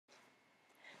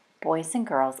Boys and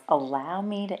girls, allow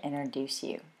me to introduce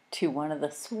you to one of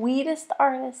the sweetest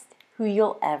artists who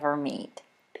you'll ever meet,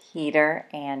 Peter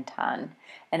Anton,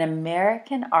 an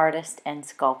American artist and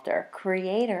sculptor,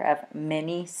 creator of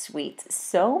many sweets,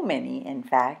 so many in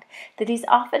fact, that he's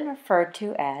often referred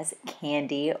to as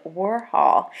Candy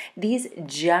Warhol. These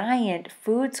giant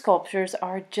food sculptures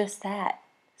are just that,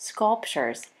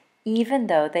 sculptures, even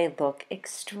though they look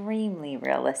extremely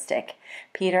realistic.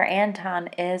 Peter Anton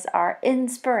is our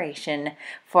inspiration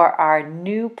for our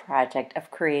new project of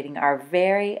creating our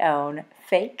very own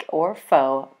fake or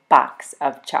faux box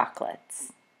of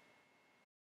chocolates.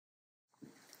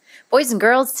 Boys and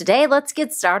girls, today let's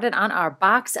get started on our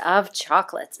box of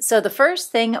chocolates. So the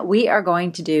first thing we are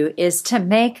going to do is to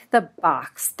make the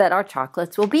box that our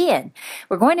chocolates will be in.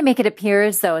 We're going to make it appear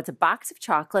as though it's a box of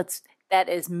chocolates that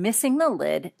is missing the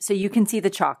lid so you can see the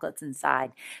chocolates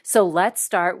inside. So let's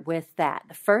start with that.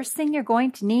 The first thing you're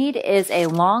going to need is a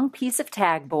long piece of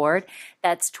tag board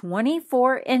that's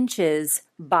 24 inches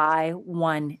by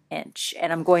 1 inch.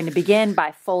 And I'm going to begin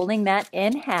by folding that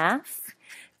in half,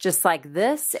 just like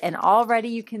this, and already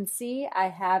you can see I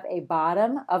have a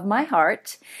bottom of my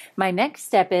heart. My next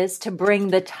step is to bring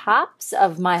the tops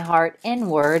of my heart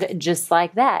inward, just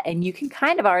like that, and you can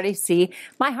kind of already see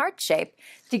my heart shape.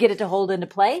 To get it to hold into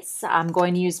place, I'm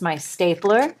going to use my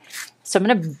stapler. So I'm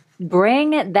going to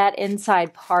bring that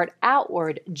inside part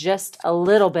outward just a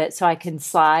little bit so I can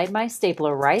slide my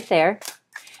stapler right there,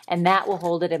 and that will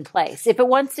hold it in place. If it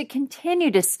wants to continue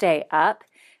to stay up,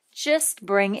 just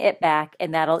bring it back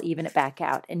and that'll even it back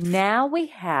out. And now we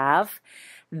have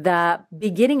the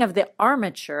beginning of the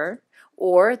armature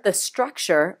or the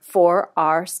structure for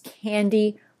our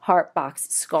candy heart box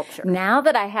sculpture. Now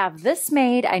that I have this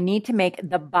made, I need to make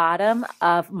the bottom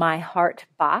of my heart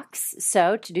box.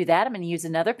 So to do that, I'm going to use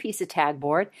another piece of tag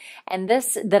board, and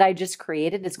this that I just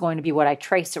created is going to be what I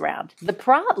trace around. The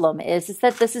problem is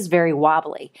that this is very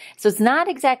wobbly, so it's not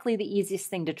exactly the easiest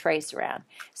thing to trace around.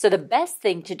 So the best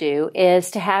thing to do is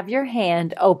to have your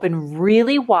hand open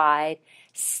really wide,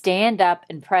 stand up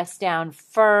and press down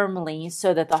firmly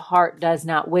so that the heart does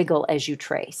not wiggle as you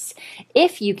trace.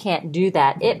 If you can't do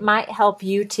that, it might help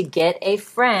you to get a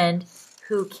friend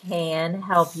who can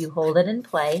help you hold it in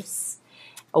place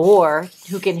or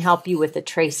who can help you with the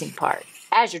tracing part.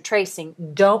 As you're tracing,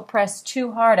 don't press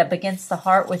too hard up against the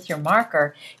heart with your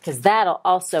marker because that'll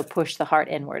also push the heart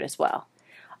inward as well.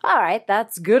 All right,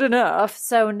 that's good enough.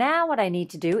 So now what I need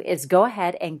to do is go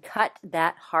ahead and cut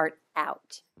that heart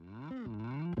out.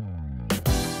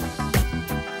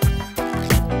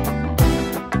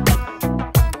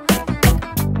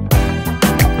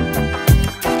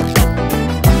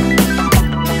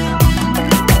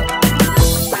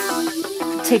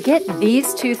 To get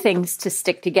these two things to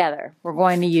stick together, we're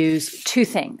going to use two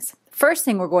things. First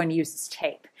thing we're going to use is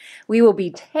tape. We will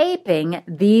be taping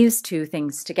these two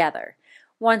things together.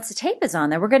 Once the tape is on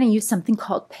there, we're going to use something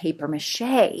called paper mache.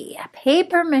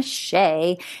 Paper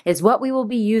mache is what we will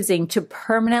be using to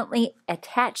permanently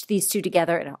attach these two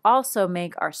together and also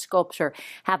make our sculpture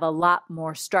have a lot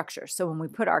more structure. So when we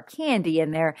put our candy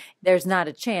in there, there's not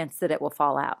a chance that it will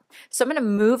fall out. So I'm going to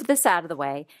move this out of the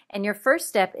way, and your first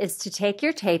step is to take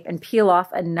your tape and peel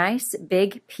off a nice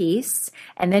big piece,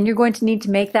 and then you're going to need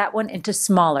to make that one into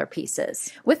smaller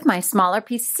pieces. With my smaller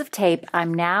pieces of tape,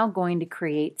 I'm now going to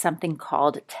create something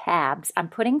called tabs. I'm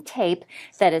putting tape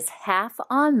that is half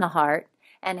on the heart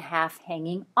and half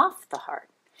hanging off the heart.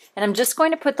 And I'm just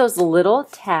going to put those little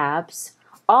tabs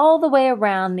all the way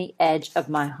around the edge of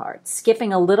my heart,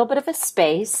 skipping a little bit of a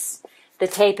space. The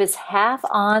tape is half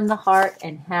on the heart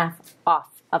and half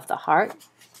off of the heart,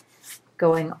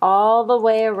 going all the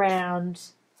way around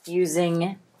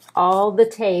using all the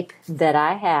tape that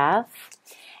I have.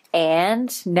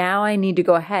 And now I need to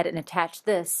go ahead and attach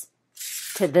this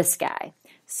to this guy.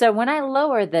 So when I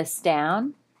lower this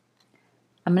down,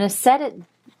 I'm going to set it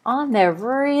on there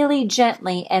really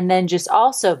gently and then just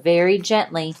also very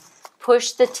gently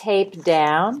push the tape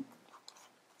down.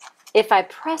 If I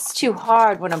press too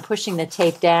hard when I'm pushing the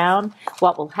tape down,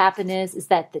 what will happen is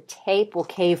that the tape will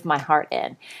cave my heart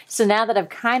in. So now that I've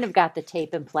kind of got the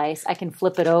tape in place, I can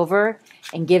flip it over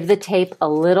and give the tape a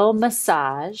little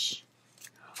massage.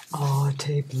 Oh,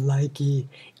 tape likey.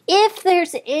 If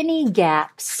there's any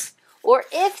gaps, or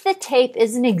if the tape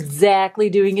isn't exactly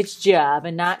doing its job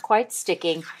and not quite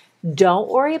sticking, don't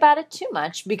worry about it too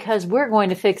much because we're going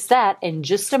to fix that in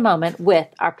just a moment with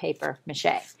our paper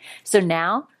mache. So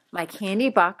now my candy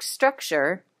box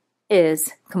structure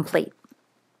is complete.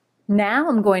 Now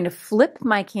I'm going to flip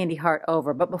my candy heart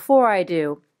over, but before I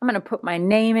do, I'm going to put my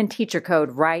name and teacher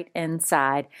code right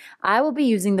inside. I will be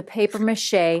using the paper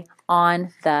mache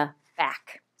on the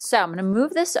back. So I'm going to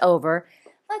move this over.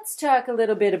 Let's talk a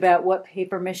little bit about what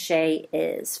paper mache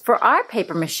is. For our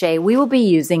paper mache, we will be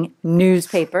using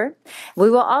newspaper.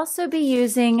 We will also be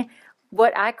using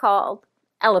what I call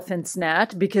elephant's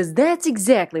gnat because that's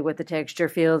exactly what the texture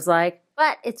feels like,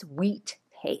 but it's wheat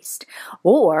paste.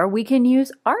 Or we can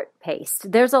use art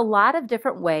paste. There's a lot of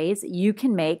different ways you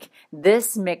can make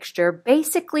this mixture.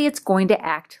 Basically, it's going to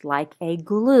act like a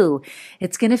glue.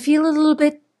 It's going to feel a little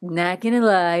bit, not gonna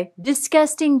lie,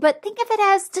 disgusting, but think of it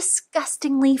as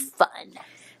disgustingly fun.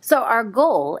 So our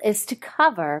goal is to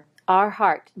cover our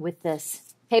heart with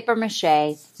this paper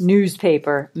mache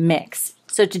newspaper mix.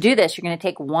 So to do this, you're going to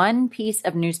take one piece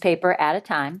of newspaper at a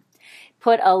time,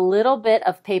 put a little bit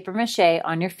of paper mache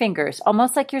on your fingers,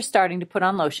 almost like you're starting to put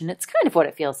on lotion. It's kind of what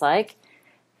it feels like,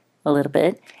 a little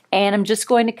bit. And I'm just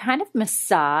going to kind of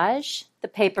massage the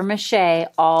paper mache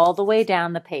all the way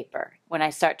down the paper. When I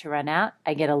start to run out,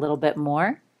 I get a little bit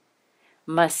more.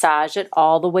 Massage it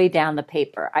all the way down the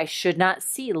paper. I should not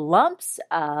see lumps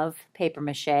of paper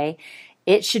mache.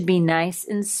 It should be nice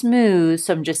and smooth,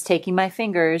 so I'm just taking my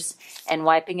fingers and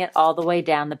wiping it all the way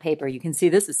down the paper. You can see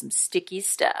this is some sticky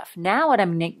stuff. Now what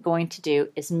I'm going to do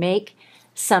is make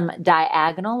some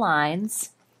diagonal lines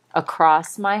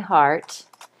across my heart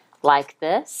like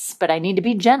this, but I need to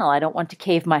be gentle. I don't want to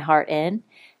cave my heart in.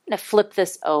 I'm going to flip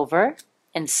this over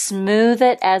and smooth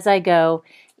it as I go,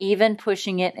 even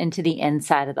pushing it into the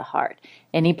inside of the heart.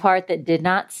 Any part that did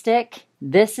not stick,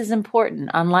 this is important.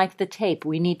 Unlike the tape,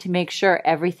 we need to make sure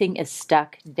everything is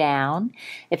stuck down.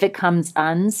 If it comes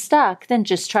unstuck, then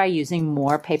just try using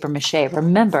more paper mache.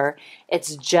 Remember,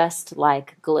 it's just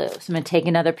like glue. So I'm going to take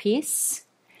another piece,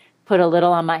 put a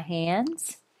little on my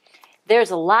hands.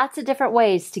 There's lots of different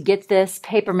ways to get this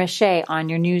paper mache on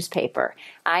your newspaper.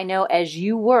 I know as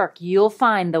you work, you'll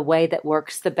find the way that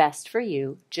works the best for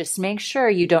you. Just make sure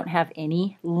you don't have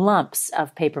any lumps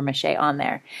of paper mache on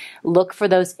there. Look for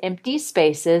those empty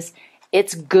spaces.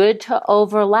 It's good to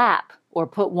overlap or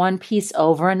put one piece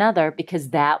over another because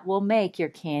that will make your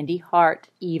candy heart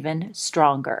even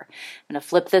stronger. I'm going to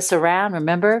flip this around.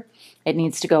 Remember, it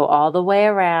needs to go all the way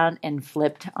around and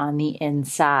flipped on the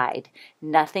inside.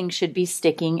 Nothing should be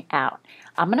sticking out.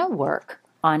 I'm going to work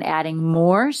on adding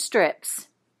more strips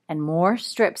and more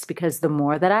strips because the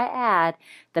more that I add,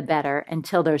 the better,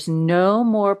 until there's no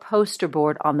more poster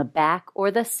board on the back or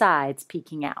the sides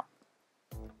peeking out.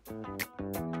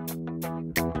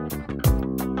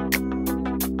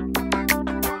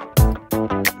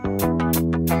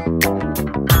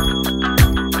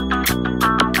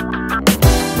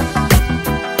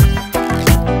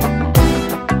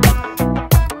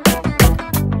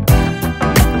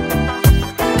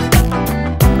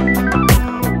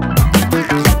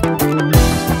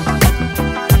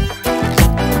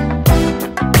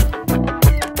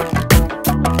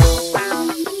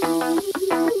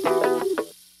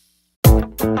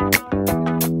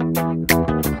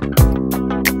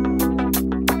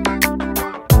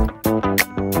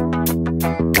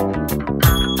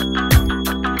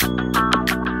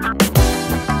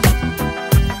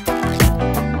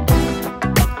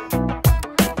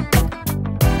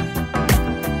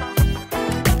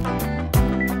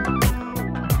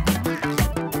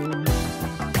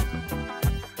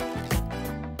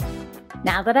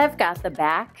 Now that I've got the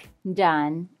back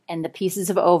done and the pieces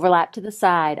have overlapped to the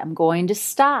side, I'm going to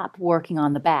stop working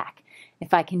on the back.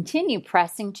 If I continue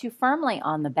pressing too firmly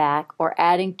on the back or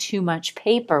adding too much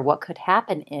paper, what could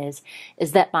happen is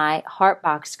that my heart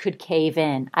box could cave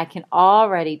in. I can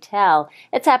already tell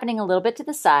it's happening a little bit to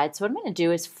the side, so what I'm going to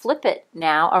do is flip it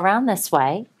now around this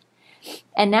way.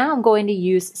 And now I'm going to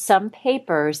use some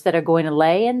papers that are going to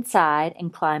lay inside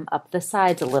and climb up the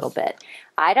sides a little bit.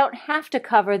 I don't have to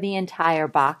cover the entire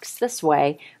box this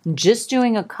way. I'm just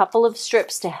doing a couple of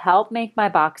strips to help make my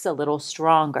box a little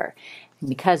stronger. And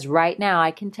because right now I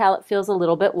can tell it feels a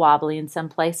little bit wobbly in some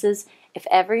places, if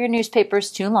ever your newspaper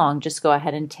is too long, just go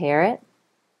ahead and tear it.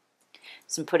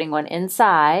 So I'm putting one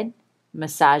inside,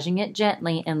 massaging it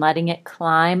gently and letting it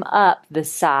climb up the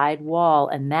side wall,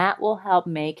 and that will help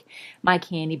make my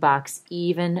candy box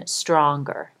even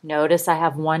stronger. Notice I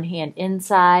have one hand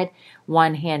inside,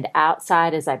 one hand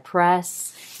outside as I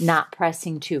press, not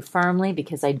pressing too firmly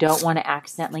because I don't want to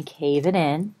accidentally cave it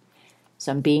in.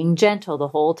 So I'm being gentle the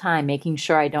whole time, making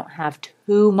sure I don't have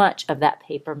too much of that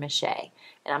paper mache.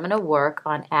 And I'm going to work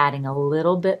on adding a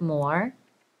little bit more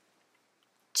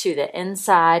to the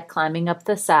inside, climbing up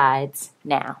the sides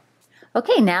now.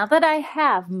 Okay, now that I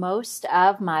have most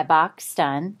of my box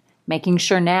done, making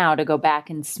sure now to go back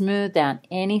and smooth down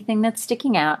anything that's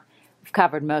sticking out, We've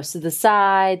covered most of the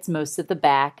sides, most of the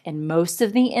back, and most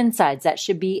of the insides. That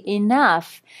should be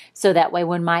enough so that way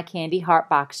when my candy heart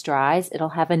box dries, it'll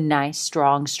have a nice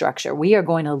strong structure. We are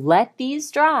going to let these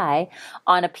dry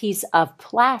on a piece of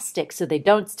plastic so they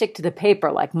don't stick to the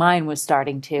paper like mine was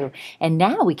starting to. And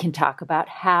now we can talk about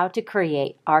how to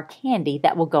create our candy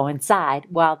that will go inside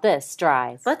while this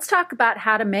dries. Let's talk about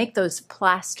how to make those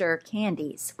plaster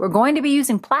candies. We're going to be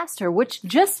using plaster, which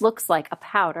just looks like a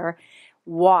powder,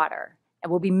 water,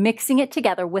 and we'll be mixing it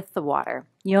together with the water.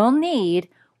 You'll need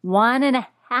 1.5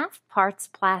 parts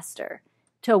plaster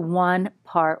to 1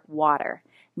 part water.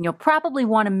 And you'll probably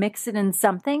want to mix it in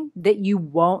something that you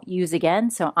won't use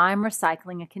again, so I'm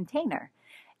recycling a container.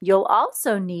 You'll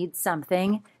also need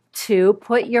something to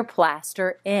put your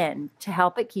plaster in to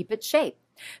help it keep its shape.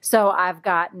 So I've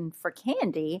gotten, for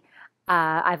candy,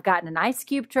 I've gotten an ice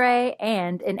cube tray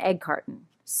and an egg carton.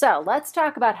 So let's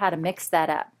talk about how to mix that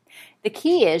up. The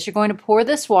key is you're going to pour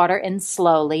this water in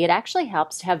slowly. It actually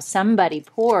helps to have somebody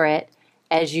pour it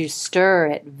as you stir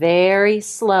it very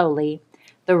slowly.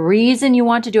 The reason you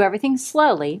want to do everything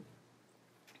slowly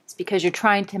is because you're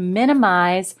trying to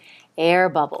minimize air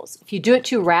bubbles. If you do it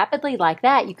too rapidly like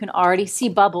that, you can already see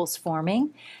bubbles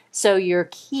forming. So your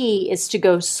key is to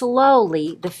go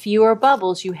slowly. The fewer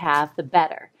bubbles you have, the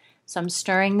better. So I'm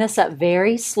stirring this up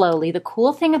very slowly. The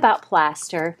cool thing about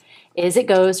plaster is it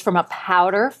goes from a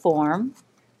powder form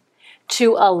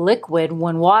to a liquid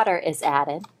when water is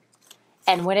added,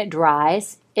 and when it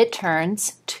dries, it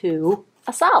turns to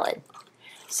a solid.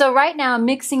 So right now I'm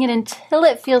mixing it until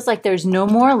it feels like there's no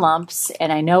more lumps,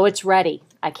 and I know it's ready.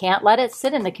 I can't let it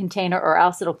sit in the container or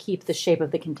else it'll keep the shape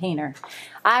of the container.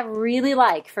 I really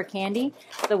like, for candy,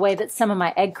 the way that some of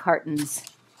my egg cartons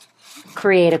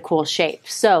create a cool shape.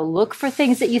 So look for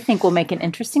things that you think will make an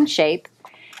interesting shape,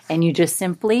 and you just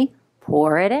simply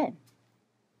pour it in.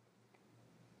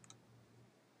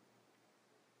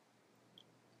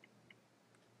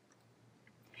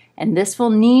 And this will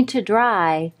need to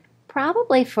dry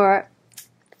probably for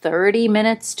 30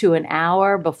 minutes to an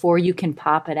hour before you can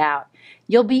pop it out.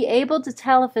 You'll be able to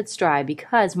tell if it's dry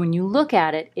because when you look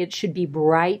at it, it should be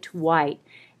bright white.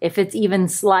 If it's even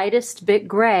slightest bit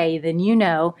gray, then you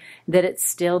know that it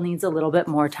still needs a little bit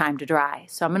more time to dry.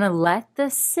 So I'm going to let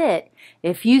this sit.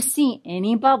 If you see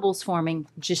any bubbles forming,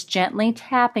 just gently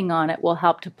tapping on it will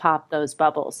help to pop those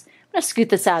bubbles. I'm going to scoot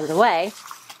this out of the way.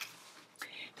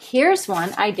 Here's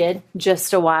one I did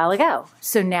just a while ago.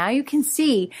 So now you can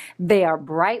see they are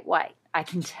bright white. I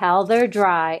can tell they're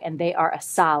dry and they are a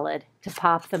solid. To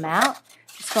pop them out,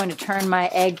 I'm just going to turn my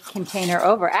egg container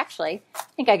over. Actually, I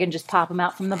think I can just pop them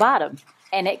out from the bottom.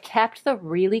 And it kept the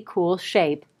really cool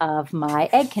shape of my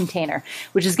egg container,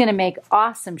 which is going to make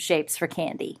awesome shapes for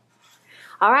candy.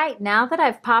 All right, now that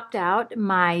I've popped out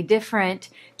my different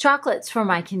chocolates for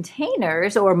my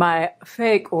containers, or my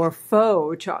fake or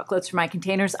faux chocolates for my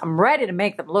containers, I'm ready to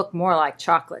make them look more like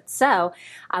chocolates. So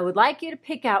I would like you to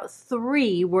pick out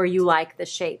 3 where you like the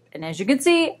shape. And as you can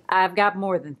see, I've got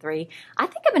more than 3. I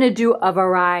think I'm going to do a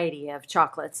variety of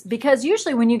chocolates because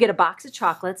usually when you get a box of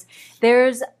chocolates,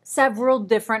 there's several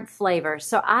different flavors.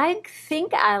 So I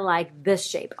think I like this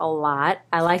shape a lot.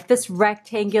 I like this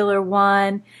rectangular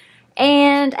one.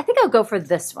 And I think I'll go for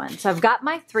this one. So I've got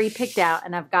my 3 picked out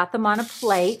and I've got them on a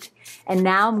plate, and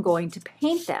now I'm going to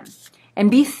paint them. And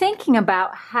be thinking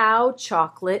about how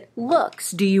chocolate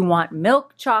looks. Do you want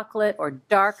milk chocolate or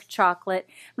dark chocolate?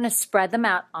 I'm going to spread them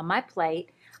out on my plate.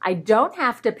 I don't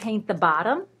have to paint the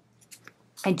bottom.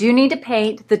 I do need to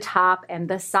paint the top and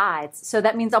the sides. So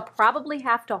that means I'll probably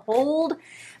have to hold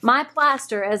my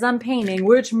plaster as I'm painting,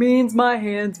 which means my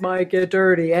hands might get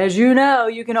dirty. As you know,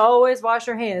 you can always wash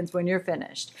your hands when you're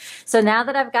finished. So now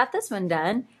that I've got this one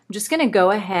done, I'm just going to go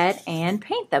ahead and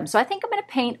paint them. So I think I'm going to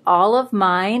paint all of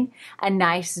mine a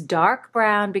nice dark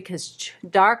brown because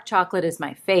dark chocolate is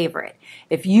my favorite.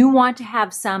 If you want to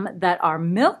have some that are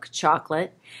milk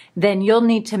chocolate, then you'll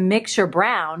need to mix your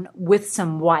brown with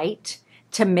some white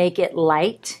to make it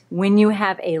light. When you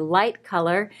have a light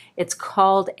color, it's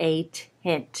called a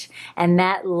tint. And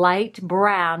that light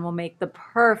brown will make the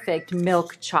perfect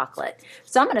milk chocolate.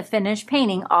 So I'm going to finish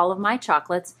painting all of my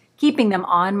chocolates, keeping them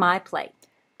on my plate.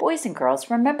 Boys and girls,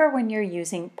 remember when you're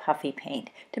using puffy paint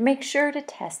to make sure to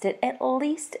test it at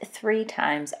least 3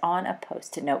 times on a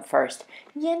Post-it note first.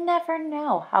 You never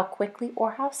know how quickly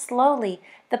or how slowly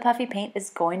the puffy paint is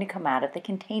going to come out of the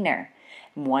container.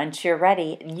 Once you're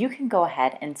ready, you can go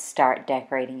ahead and start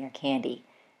decorating your candy.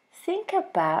 Think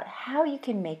about how you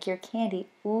can make your candy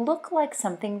look like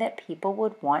something that people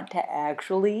would want to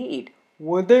actually eat.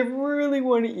 Would they really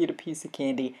want to eat a piece of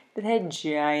candy that had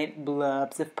giant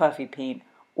blobs of puffy paint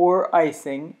or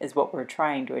icing is what we're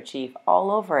trying to achieve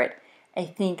all over it? I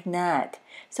think not.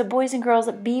 So boys and girls,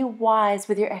 be wise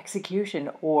with your execution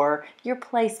or your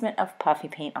placement of puffy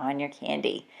paint on your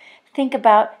candy. Think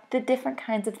about the different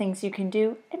kinds of things you can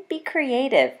do and be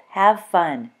creative. Have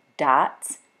fun.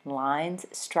 Dots, lines,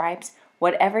 stripes,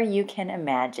 whatever you can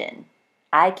imagine.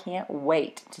 I can't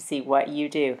wait to see what you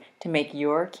do to make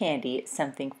your candy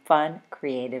something fun,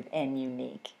 creative, and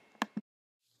unique.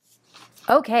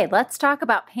 Okay, let's talk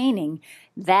about painting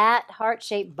that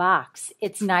heart-shaped box.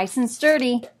 It's nice and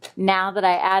sturdy now that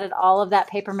I added all of that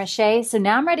paper mache. So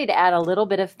now I'm ready to add a little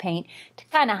bit of paint to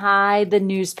kind of hide the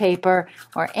newspaper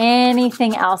or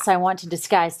anything else I want to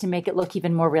disguise to make it look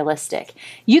even more realistic.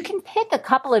 You can pick a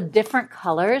couple of different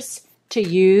colors to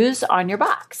use on your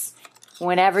box.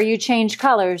 Whenever you change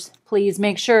colors, please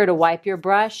make sure to wipe your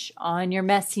brush on your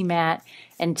messy mat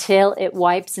until it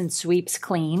wipes and sweeps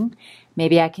clean.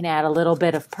 Maybe I can add a little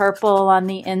bit of purple on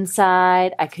the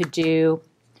inside. I could do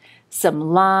some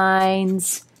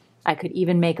lines. I could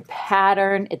even make a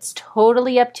pattern. It's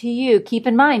totally up to you. Keep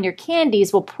in mind, your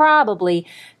candies will probably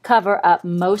cover up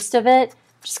most of it.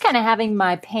 Just kind of having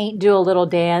my paint do a little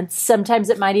dance. Sometimes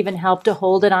it might even help to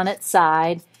hold it on its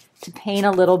side to paint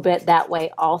a little bit that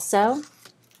way also.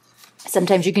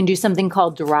 Sometimes you can do something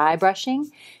called dry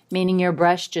brushing, meaning your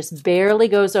brush just barely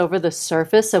goes over the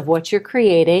surface of what you're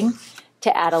creating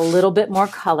to add a little bit more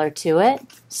color to it.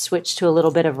 Switch to a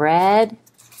little bit of red.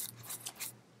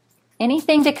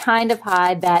 Anything to kind of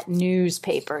hide that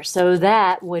newspaper so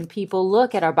that when people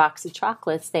look at our box of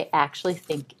chocolates, they actually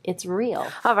think it's real.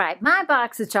 All right, my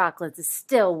box of chocolates is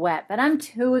still wet, but I'm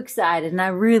too excited and I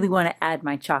really want to add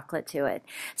my chocolate to it.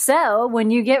 So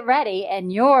when you get ready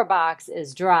and your box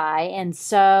is dry and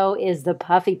so is the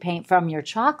puffy paint from your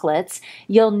chocolates,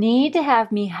 you'll need to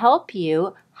have me help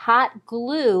you hot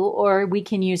glue, or we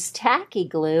can use tacky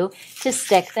glue to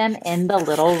stick them in the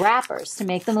little wrappers to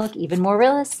make them look even more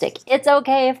realistic. It's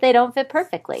okay if they don't fit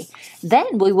perfectly.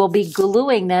 Then we will be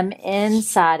gluing them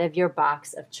inside of your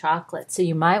box of chocolates. So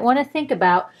you might want to think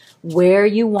about where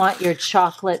you want your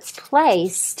chocolates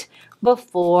placed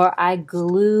before I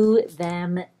glue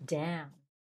them down.